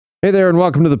Hey there, and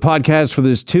welcome to the podcast for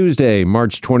this Tuesday,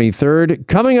 March 23rd.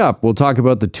 Coming up, we'll talk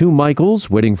about the two Michaels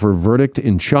waiting for a verdict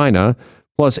in China,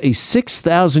 plus a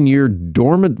 6,000-year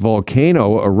dormant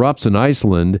volcano erupts in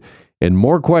Iceland, and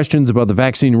more questions about the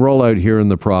vaccine rollout here in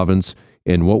the province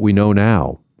and what we know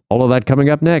now. All of that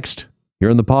coming up next here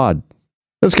in the pod.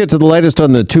 Let's get to the latest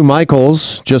on the two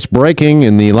Michaels. Just breaking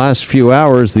in the last few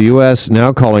hours, the U.S.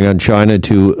 now calling on China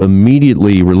to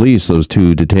immediately release those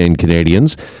two detained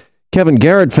Canadians. Kevin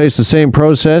Garrett faced the same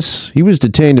process. He was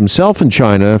detained himself in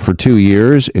China for 2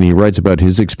 years, and he writes about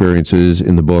his experiences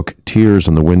in the book Tears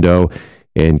on the Window.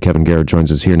 And Kevin Garrett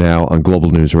joins us here now on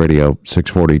Global News Radio,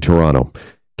 640 Toronto.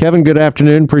 Kevin, good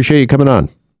afternoon. Appreciate you coming on.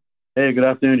 Hey, good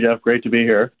afternoon, Jeff. Great to be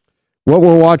here. What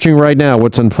we're watching right now,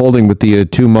 what's unfolding with the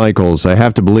two Michaels, I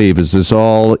have to believe, is this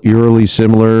all eerily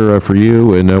similar for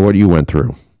you and what you went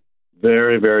through?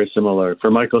 Very, very similar.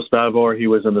 For Michael Spavor, he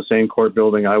was in the same court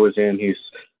building I was in. He's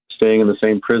staying in the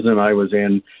same prison I was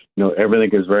in. You know,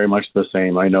 everything is very much the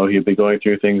same. I know he'd be going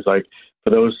through things like,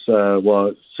 for those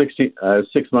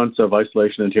 6 months of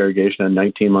isolation interrogation and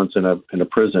 19 months in a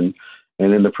prison.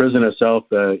 And in the prison itself,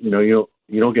 you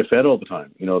don't get fed all the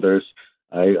time. You know,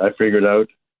 I figured out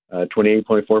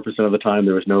 28.4% of the time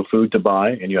there was no food to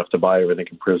buy, and you have to buy everything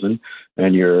in prison.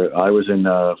 And I was in,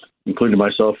 including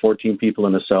myself, 14 people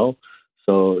in a cell,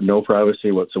 so no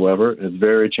privacy whatsoever. It's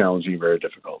very challenging, very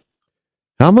difficult.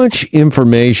 How much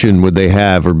information would they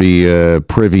have or be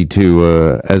privy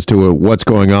to as to what's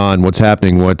going on, what's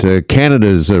happening, what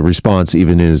Canada's response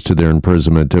even is to their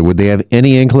imprisonment? Would they have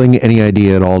any inkling, any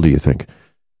idea at all, do you think?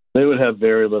 They would have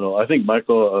very little. I think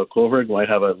Michael Kovrig might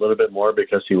have a little bit more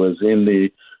because he was in the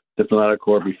diplomatic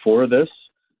corps before this,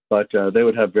 but they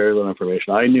would have very little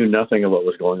information. I knew nothing of what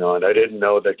was going on. I didn't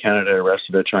know that Canada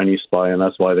arrested a Chinese spy, and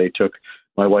that's why they took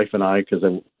my wife and I,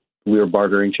 because we were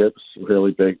bartering chips,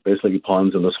 really big, basically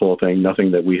pawns in this whole thing,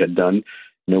 nothing that we had done.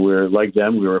 You know, we were like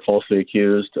them. We were falsely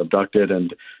accused, abducted,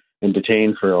 and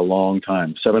detained for a long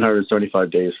time, 775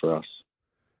 days for us.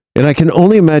 And I can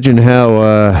only imagine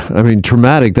how,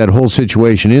 traumatic that whole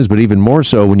situation is, but even more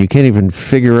so when you can't even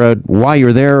figure out why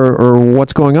you're there or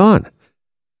what's going on.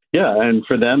 Yeah, and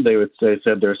for them, they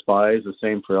said they're spies. The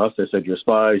same for us. They said, you're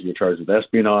spies, you're charged with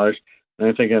espionage. And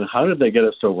I'm thinking, how did they get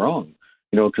it so wrong?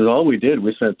 You know, because all we did,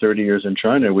 we spent 30 years in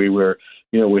China. We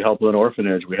helped with an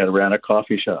orphanage. We ran a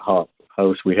coffee shop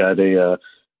house. We had a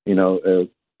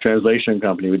translation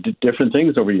company. We did different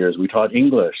things over years. We taught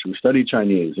English. We studied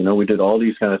Chinese. You know, we did all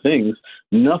these kind of things,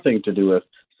 nothing to do with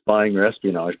spying or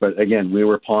espionage. But again, we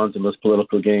were pawns in this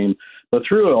political game. But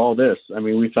through all this,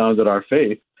 we found that our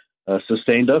faith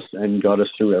sustained us and got us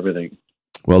through everything.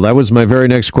 Well, that was my very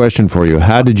next question for you.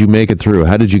 How did you make it through?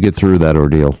 How did you get through that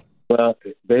ordeal? Well,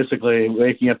 basically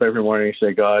waking up every morning and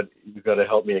say, God, you've got to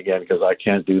help me again because I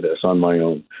can't do this on my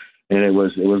own. And it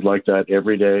was like that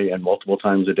every day and multiple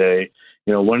times a day.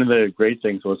 You know, one of the great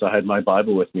things was I had my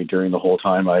Bible with me during the whole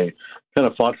time. I kind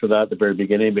of fought for that at the very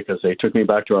beginning because they took me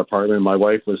back to our apartment. My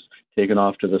wife was taken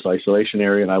off to this isolation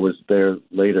area, and I was there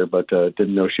later, but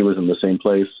didn't know she was in the same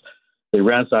place. They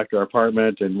ransacked our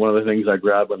apartment, and one of the things I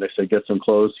grabbed when they said, get some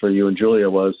clothes for you and Julia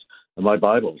was our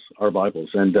Bibles.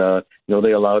 And,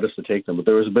 they allowed us to take them. But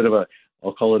there was a bit of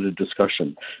I'll call it a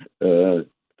discussion that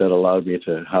allowed me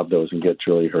to have those and get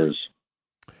Julie hers.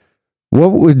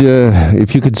 What would,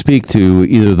 if you could speak to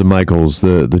either of the Michaels,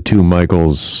 the two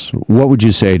Michaels, what would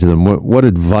you say to them? What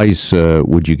advice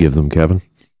would you give them, Kevin?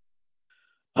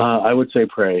 I would say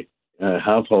pray,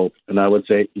 have hope, and I would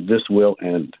say this will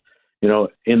end. You know,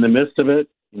 in the midst of it,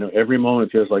 every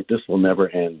moment feels like this will never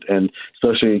end. And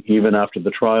especially even after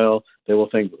the trial, they will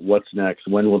think, what's next?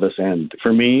 When will this end?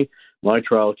 For me, my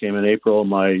trial came in April.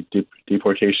 My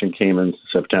deportation came in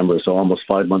September, so almost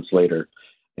 5 months later.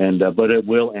 And but it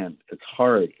will end. It's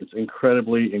hard. It's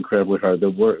incredibly, incredibly hard.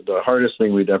 The hardest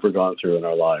thing we'd ever gone through in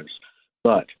our lives.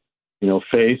 But,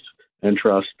 faith and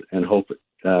trust and hope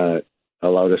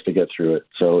allowed us to get through it.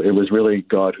 So it was really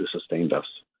God who sustained us.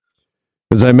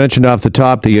 As I mentioned off the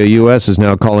top, the U.S. is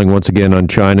now calling once again on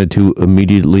China to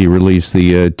immediately release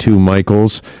the two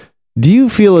Michaels. Do you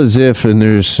feel as if, and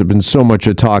there's been so much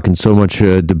talk and so much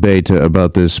debate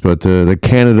about this, but that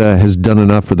Canada has done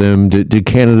enough for them? Did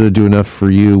Canada do enough for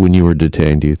you when you were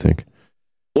detained, do you think?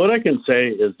 What I can say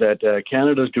is that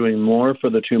Canada's doing more for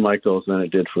the two Michaels than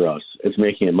it did for us. It's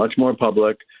making it much more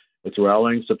public. It's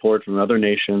rallying support from other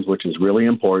nations, which is really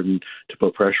important to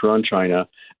put pressure on China.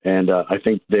 And I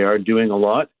think they are doing a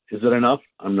lot. Is it enough?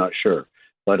 I'm not sure.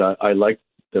 But I like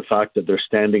the fact that they're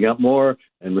standing up more,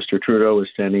 and Mr. Trudeau is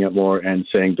standing up more and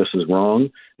saying this is wrong.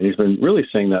 And he's been really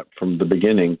saying that from the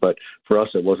beginning. But for us,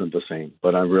 it wasn't the same.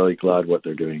 But I'm really glad what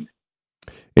they're doing.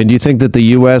 And do you think that the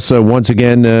U.S. Once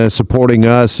again supporting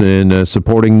us and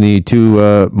supporting the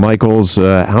two Michaels,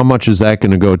 how much is that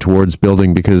going to go towards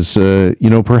building? Because,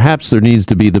 perhaps there needs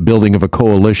to be the building of a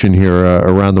coalition here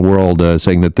around the world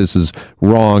saying that this is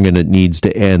wrong and it needs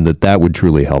to end, that would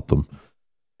truly help them.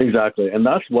 Exactly. And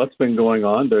that's what's been going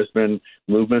on. There's been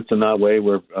movements in that way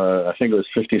where I think it was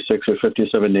 56 or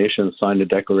 57 nations signed a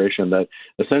declaration that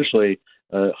essentially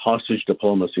hostage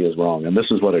diplomacy is wrong. And this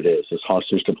is what it is. It's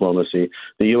hostage diplomacy.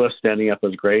 The U.S. standing up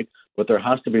is great, but there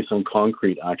has to be some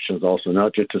concrete actions also,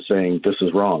 not just saying this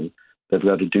is wrong. They've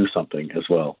got to do something as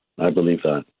well. I believe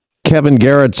that. Kevin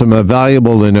Garrett, some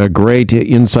valuable and a great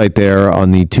insight there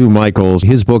on the two Michaels.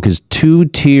 His book is Two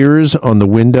Tears on the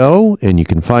Window, and you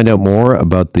can find out more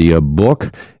about the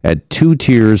book at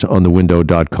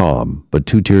twotiersonthewindow.com. But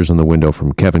Two Tears on the Window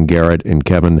from Kevin Garrett. And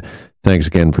Kevin, thanks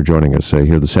again for joining us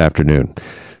here this afternoon.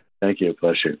 Thank you.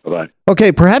 Pleasure. Bye-bye.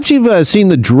 Okay, perhaps you've seen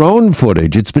the drone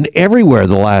footage. It's been everywhere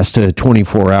the last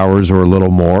 24 hours or a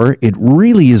little more. It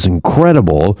really is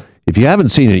incredible. If you haven't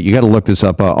seen it, you got to look this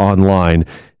up online.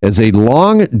 As a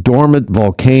long dormant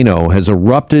volcano has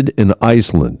erupted in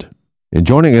Iceland. And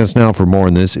joining us now for more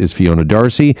on this is Fiona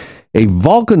Darcy, a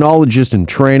volcanologist in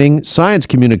training, science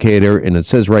communicator, and it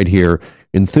says right here,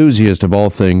 enthusiast of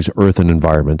all things earth and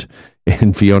environment.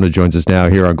 And Fiona joins us now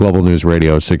here on Global News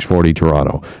Radio 640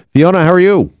 Toronto. Fiona, how are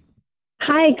you?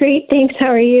 Hi, great. Thanks.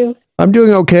 How are you? I'm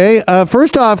doing okay.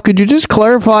 First off, could you just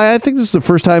clarify? I think this is the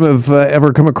first time I've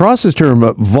ever come across this term,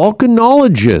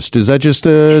 volcanologist. Is that just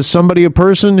a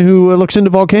person who looks into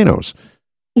volcanoes?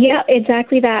 Yeah,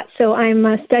 exactly that. So I'm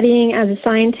studying as a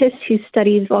scientist who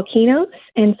studies volcanoes,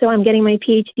 and so I'm getting my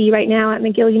PhD right now at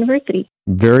McGill University.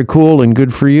 Very cool and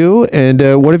good for you. And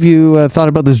what have you thought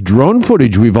about this drone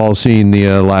footage we've all seen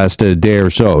the last day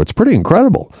or so? It's pretty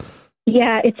incredible.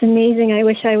 Yeah, it's amazing. I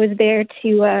wish I was there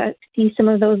to see some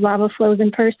of those lava flows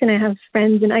in person. I have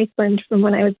friends in Iceland from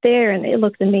when I was there, and it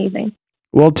looks amazing.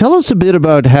 Well, tell us a bit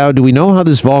about do we know how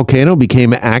this volcano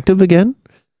became active again?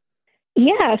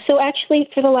 Yeah, so actually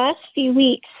for the last few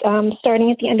weeks,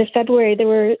 starting at the end of February, there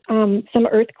were some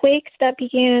earthquakes that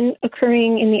began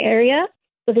occurring in the area.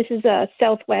 So this is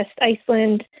southwest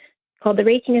Iceland called the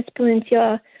Reykjanes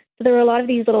Peninsula. So there were a lot of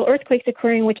these little earthquakes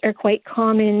occurring, which are quite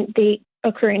common. They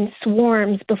occur in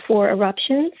swarms before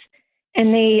eruptions,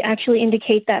 and they actually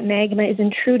indicate that magma is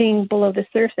intruding below the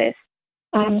surface.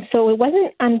 So it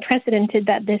wasn't unprecedented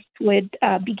that this would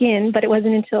begin, but it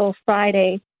wasn't until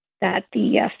Friday that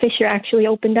the fissure actually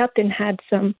opened up and had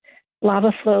some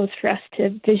lava flows for us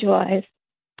to visualize.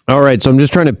 All right, so I'm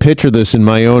just trying to picture this in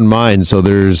my own mind. So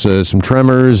there's some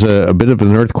tremors, a bit of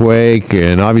an earthquake,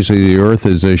 and obviously the earth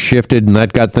has shifted, and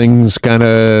that got things kind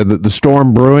of the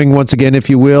storm brewing once again,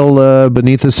 if you will,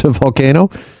 beneath this volcano.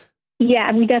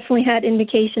 Yeah, we definitely had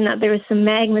indication that there was some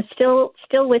magma still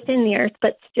within the earth,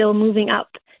 but still moving up,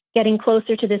 getting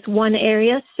closer to this one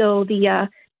area. So the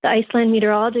Iceland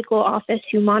Meteorological Office,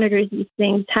 who monitors these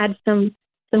things, had some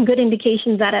good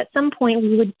indications that at some point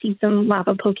we would see some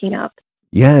lava poking up.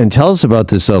 Yeah, and tell us about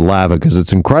this lava, because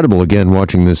it's incredible, again,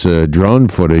 watching this drone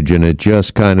footage, and it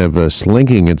just kind of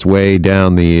slinking its way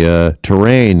down the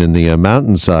terrain and the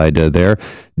mountainside there.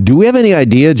 Do we have any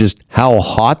idea just how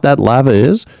hot that lava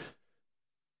is?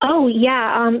 Oh,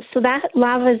 yeah. So that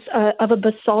lava is of a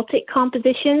basaltic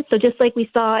composition. So just like we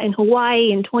saw in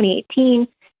Hawaii in 2018,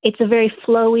 it's a very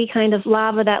flowy kind of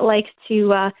lava that likes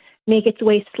to make its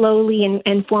way slowly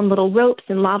and form little ropes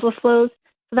and lava flows.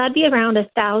 So that'd be around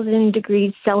 1,000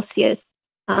 degrees Celsius.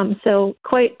 So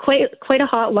quite a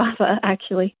hot lava,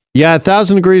 actually. Yeah,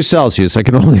 1,000 degrees Celsius. I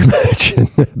can only imagine.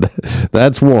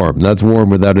 That's warm. That's warm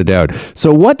without a doubt.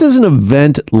 So what does an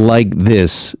event like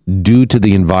this do to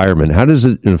the environment? How does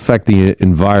it affect the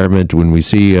environment when we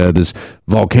see this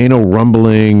volcano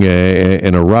rumbling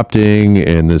and erupting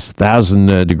and this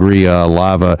 1,000 degree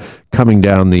lava coming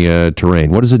down the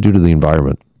terrain? What does it do to the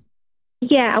environment?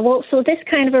 Yeah, well, so this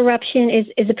kind of eruption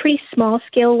is a pretty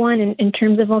small-scale one in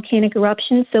terms of volcanic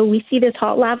eruption. So we see this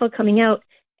hot lava coming out,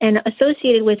 and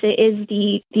associated with it is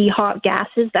the hot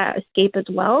gases that escape as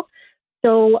well.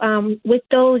 So with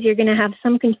those, you're going to have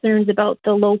some concerns about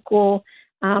the local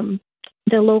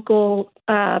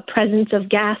presence of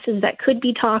gases that could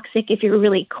be toxic if you're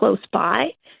really close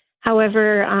by.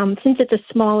 However, since it's a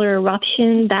smaller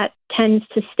eruption, that tends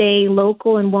to stay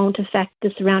local and won't affect the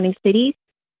surrounding cities.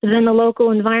 So then the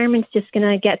local environment's just going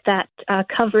to get that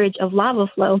coverage of lava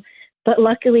flow. But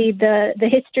luckily, the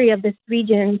history of this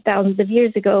region thousands of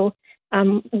years ago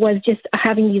was just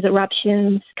having these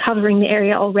eruptions covering the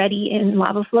area already in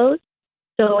lava flows.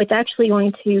 So it's actually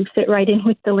going to fit right in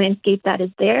with the landscape that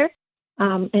is there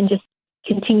and just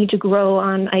continue to grow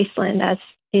on Iceland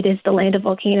it is the land of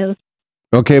volcanoes.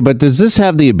 Okay, but does this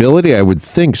have the ability, I would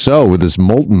think so, with this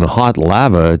molten hot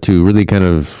lava to really kind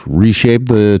of reshape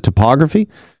the topography?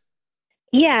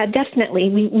 Yeah, definitely.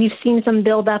 We've seen some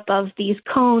buildup of these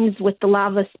cones with the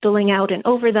lava spilling out and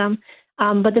over them.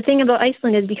 But the thing about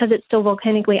Iceland is because it's so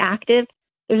volcanically active,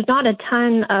 there's not a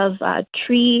ton of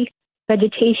tree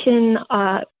vegetation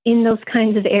in those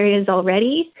kinds of areas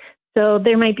already. So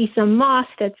there might be some moss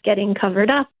that's getting covered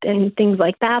up and things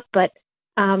like that, but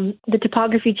the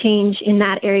topography change in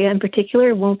that area in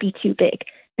particular won't be too big.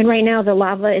 And right now the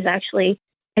lava is actually,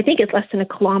 I think it's less than a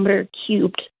kilometer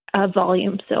cubed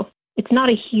volume. So it's not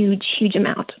a huge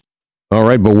amount. All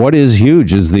right, but what is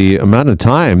huge is the amount of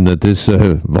time that this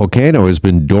volcano has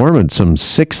been dormant, some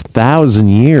 6,000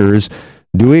 years.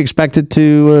 Do we expect it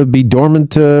to be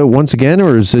dormant once again,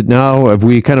 or is it now, have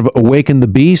we kind of awakened the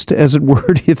beast, as it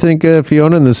were, do you think,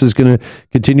 Fiona, and this is going to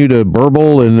continue to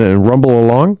burble and rumble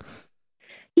along?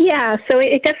 Yeah, so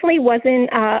it definitely wasn't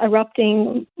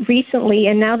erupting recently,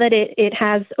 and now that it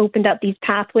has opened up these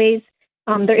pathways,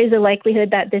 there is a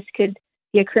likelihood that this could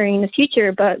be occurring in the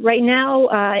future. But right now,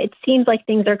 it seems like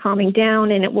things are calming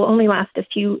down, and it will only last a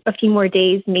few more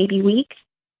days, maybe weeks.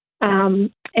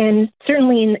 And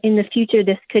certainly in the future,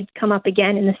 this could come up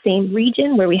again in the same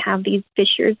region where we have these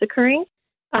fissures occurring.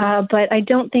 But I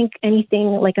don't think anything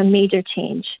like a major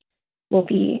change will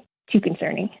be too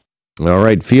concerning. All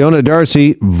right, Fiona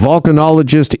Darcy,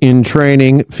 volcanologist in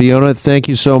training. Fiona, thank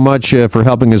you so much for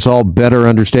helping us all better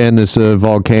understand this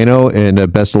volcano,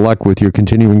 and best of luck with your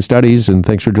continuing studies, and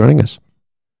thanks for joining us.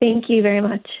 Thank you very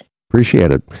much.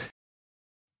 Appreciate it.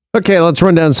 Okay, let's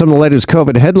run down some of the latest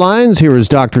COVID headlines. Here is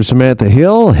Dr. Samantha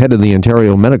Hill, head of the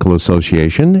Ontario Medical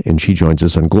Association, and she joins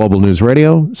us on Global News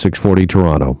Radio, 640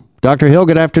 Toronto. Dr. Hill,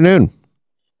 good afternoon.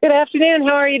 Good afternoon.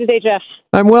 How are you today, Jeff?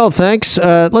 I'm well, thanks.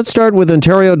 Let's start with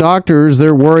Ontario doctors.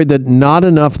 They're worried that not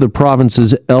enough of the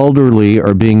province's elderly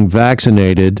are being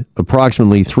vaccinated.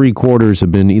 Approximately 3/4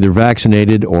 have been either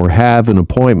vaccinated or have an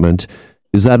appointment.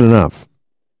 Is that enough?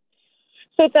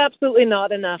 So it's absolutely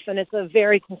not enough, and it's a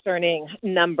very concerning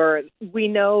number. We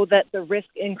know that the risk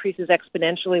increases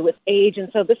exponentially with age, and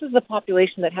so this is the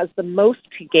population that has the most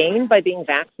to gain by being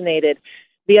vaccinated.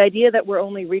 The idea that we're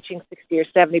only reaching 60 or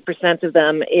 70% of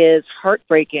them is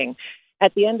heartbreaking.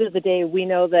 At the end of the day, we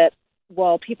know that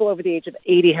while people over the age of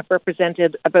 80 have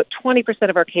represented about 20%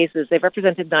 of our cases, they've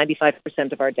represented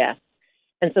 95% of our deaths.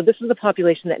 And so this is a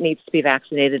population that needs to be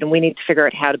vaccinated, and we need to figure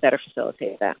out how to better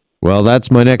facilitate that. Well, that's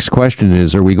my next question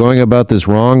is, are we going about this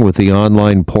wrong with the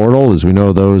online portal? As we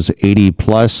know, those 80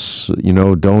 plus,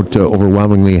 don't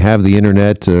overwhelmingly have the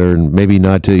internet or maybe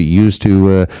not used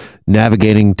to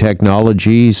navigating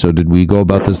technology. So did we go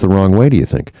about this the wrong way, do you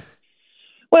think?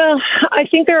 Well, I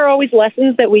think there are always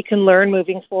lessons that we can learn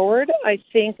moving forward. I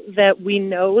think that we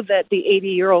know that the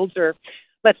 80-year-olds are,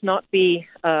 let's not be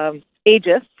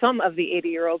ageist, some of the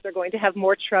 80-year-olds are going to have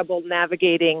more trouble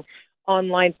navigating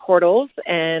online portals,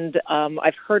 and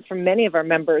I've heard from many of our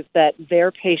members that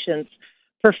their patients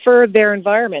prefer their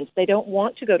environment. They don't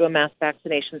want to go to a mass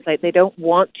vaccination site. They don't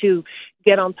want to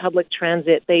get on public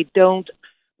transit. They don't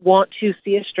want to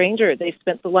see a stranger. They've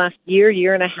spent the last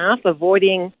year and a half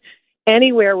avoiding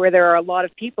anywhere where there are a lot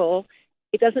of people.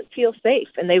 It doesn't feel safe,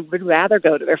 and they would rather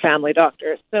go to their family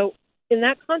doctor. So in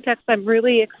that context, I'm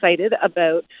really excited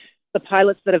about the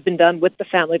pilots that have been done with the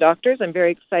family doctors. I'm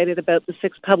very excited about the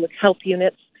 6 public health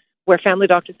units where family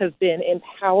doctors have been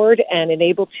empowered and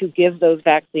enabled to give those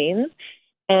vaccines.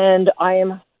 And I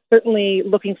am certainly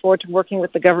looking forward to working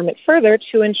with the government further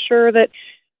to ensure that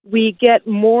we get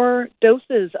more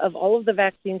doses of all of the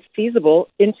vaccines feasible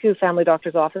into family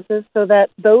doctors' offices so that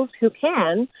those who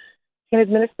can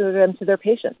administer them to their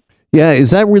patients. Yeah,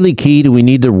 is that really key? Do we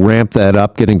need to ramp that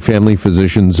up? Getting family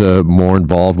physicians more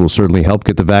involved will certainly help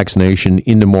get the vaccination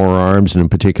into more arms, and in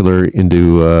particular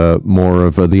into more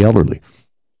of the elderly.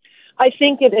 I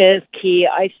think it is key.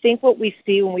 I think what we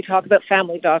see when we talk about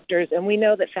family doctors, and we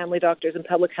know that family doctors and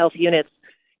public health units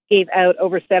gave out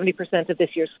over 70% of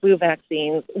this year's flu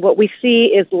vaccines, what we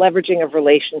see is leveraging of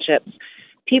relationships.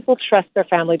 People trust their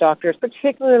family doctors,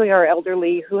 particularly our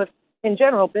elderly who have, in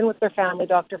general, been with their family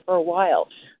doctor for a while.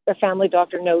 Their family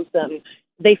doctor knows them.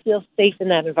 They feel safe in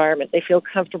that environment. They feel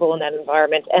comfortable in that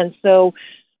environment. And so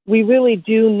we really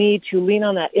do need to lean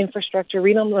on that infrastructure,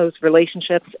 lean on those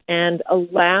relationships, and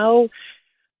allow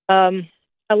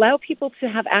people to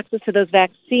have access to those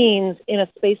vaccines in a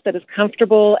space that is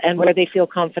comfortable and where they feel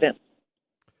confident.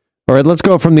 All right, let's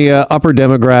go from the upper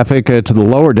demographic to the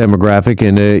lower demographic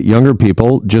and younger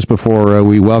people. Just before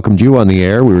we welcomed you on the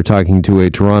air, we were talking to a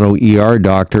Toronto ER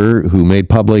doctor who made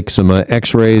public some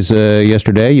x-rays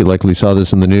yesterday. You likely saw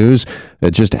this in the news.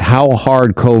 Just how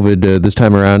hard COVID this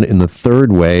time around in the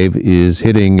third wave is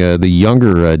hitting the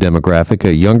younger demographic,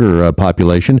 a younger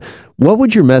population. What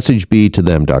would your message be to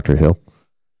them, Dr. Hill?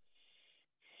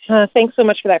 Thanks so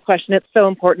much for that question. It's so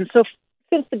important. So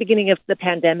since the beginning of the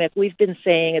pandemic, we've been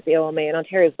saying at the OMA, and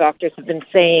Ontario's doctors have been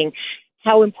saying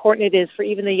how important it is for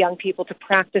even the young people to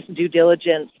practice due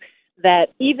diligence,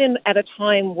 that even at a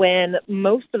time when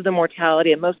most of the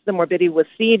mortality and most of the morbidity was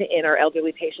seen in our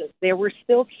elderly patients, there were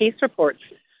still case reports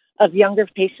of younger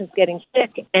patients getting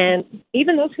sick. And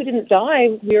even those who didn't die,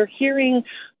 we're hearing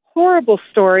horrible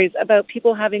stories about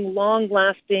people having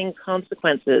long-lasting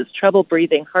consequences, trouble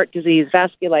breathing, heart disease,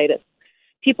 vasculitis,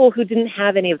 people who didn't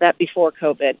have any of that before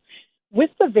COVID. With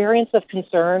the variants of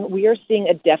concern, we are seeing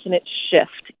a definite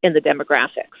shift in the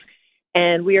demographics.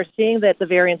 And we are seeing that the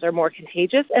variants are more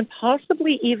contagious and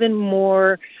possibly even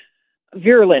more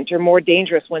virulent or more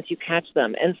dangerous once you catch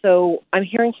them. And so I'm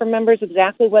hearing from members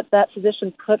exactly what that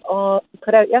physician put out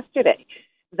yesterday,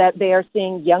 that they are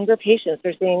seeing younger patients.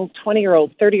 They're seeing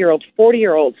 20-year-olds, 30-year-olds,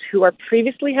 40-year-olds who are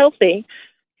previously healthy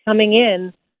coming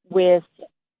in with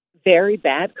very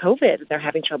bad COVID. They're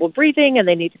having trouble breathing and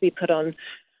they need to be put on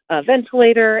a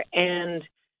ventilator, and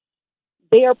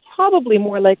they are probably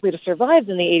more likely to survive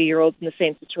than the 80-year-olds in the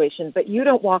same situation, but you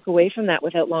don't walk away from that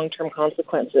without long-term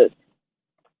consequences.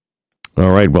 All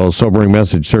right. Well, sobering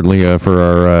message, certainly for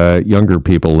our younger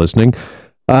people listening.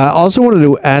 I also wanted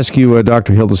to ask you,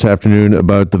 Dr. Hill, this afternoon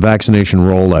about the vaccination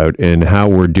rollout and how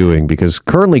we're doing, because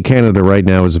currently Canada right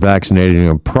now is vaccinating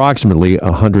approximately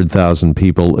 100,000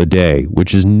 people a day,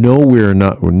 which is nowhere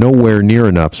near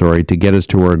enough, to get us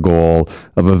to our goal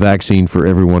of a vaccine for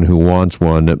everyone who wants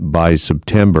one by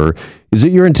September. Is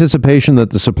it your anticipation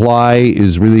that the supply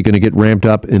is really going to get ramped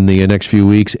up in the next few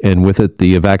weeks, and with it,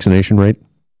 the vaccination rate?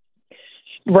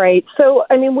 Right. So,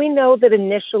 we know that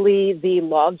initially the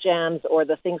log jams or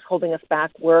the things holding us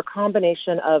back were a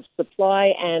combination of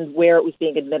supply and where it was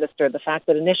being administered. The fact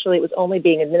that initially it was only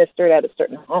being administered out of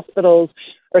certain hospitals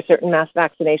or certain mass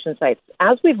vaccination sites.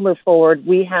 As we've moved forward,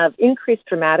 we have increased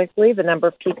dramatically the number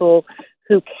of people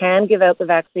who can give out the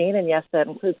vaccine. And yes, that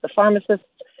includes the pharmacists,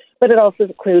 but it also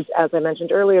includes, as I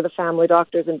mentioned earlier, the family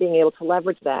doctors and being able to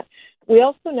leverage that. We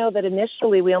also know that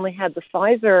initially we only had the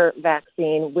Pfizer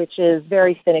vaccine, which is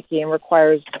very finicky and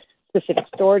requires specific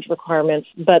storage requirements.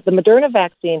 But the Moderna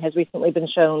vaccine has recently been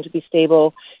shown to be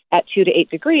stable at 2 to 8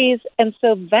 degrees. And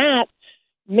so that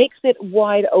makes it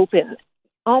wide open.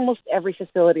 Almost every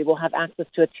facility will have access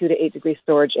to a 2 to 8 degree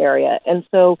storage area. And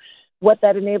so what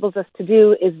that enables us to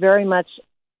do is very much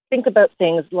think about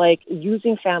things like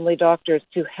using family doctors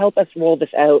to help us roll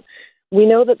this out. We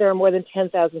know that there are more than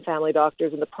 10,000 family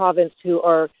doctors in the province who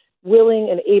are willing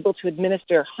and able to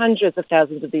administer hundreds of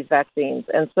thousands of these vaccines.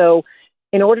 And so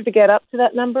in order to get up to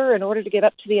that number, in order to get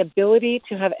up to the ability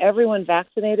to have everyone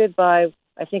vaccinated by,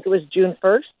 I think it was June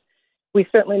 1st, we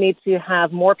certainly need to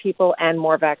have more people and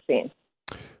more vaccines.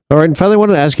 All right, and finally, I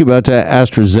wanted to ask you about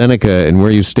AstraZeneca and where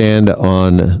you stand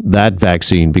on that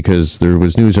vaccine, because there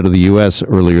was news out of the U.S.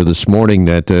 earlier this morning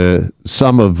that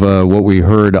some of what we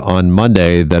heard on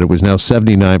Monday, that it was now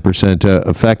 79%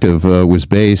 effective, was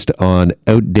based on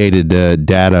outdated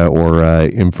data or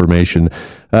information.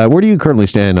 Where do you currently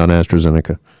stand on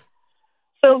AstraZeneca?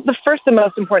 So the first and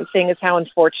most important thing is how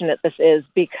unfortunate this is,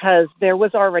 because there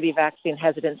was already vaccine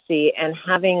hesitancy, and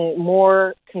having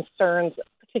more concerns,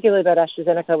 particularly about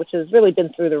AstraZeneca, which has really been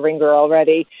through the ringer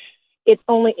already, it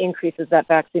only increases that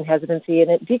vaccine hesitancy, and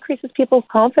it decreases people's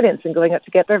confidence in going out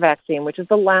to get their vaccine, which is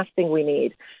the last thing we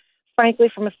need.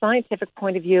 Frankly, from a scientific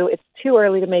point of view, it's too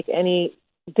early to make any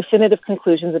definitive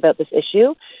conclusions about this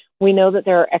issue. We know that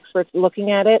there are experts looking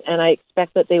at it, and I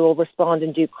expect that they will respond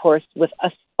in due course with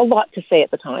a lot to say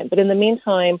at the time. But in the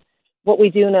meantime, what we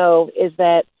do know is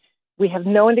that we have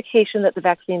no indication that the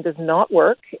vaccine does not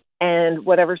work, and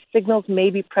whatever signals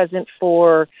may be present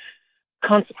for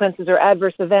consequences or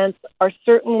adverse events are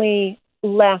certainly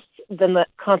less than the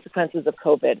consequences of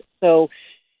COVID. So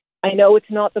I know it's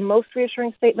not the most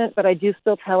reassuring statement, but I do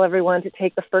still tell everyone to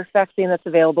take the first vaccine that's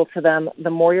available to them.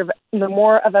 The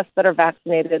more of us that are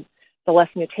vaccinated, the less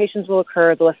mutations will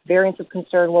occur, the less variants of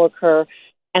concern will occur,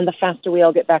 and the faster we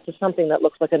all get back to something that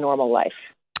looks like a normal life.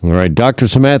 All right. Dr.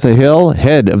 Samantha Hill,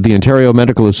 head of the Ontario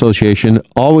Medical Association.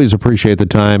 Always appreciate the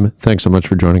time. Thanks so much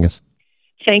for joining us.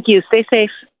 Thank you. Stay safe.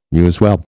 You as well.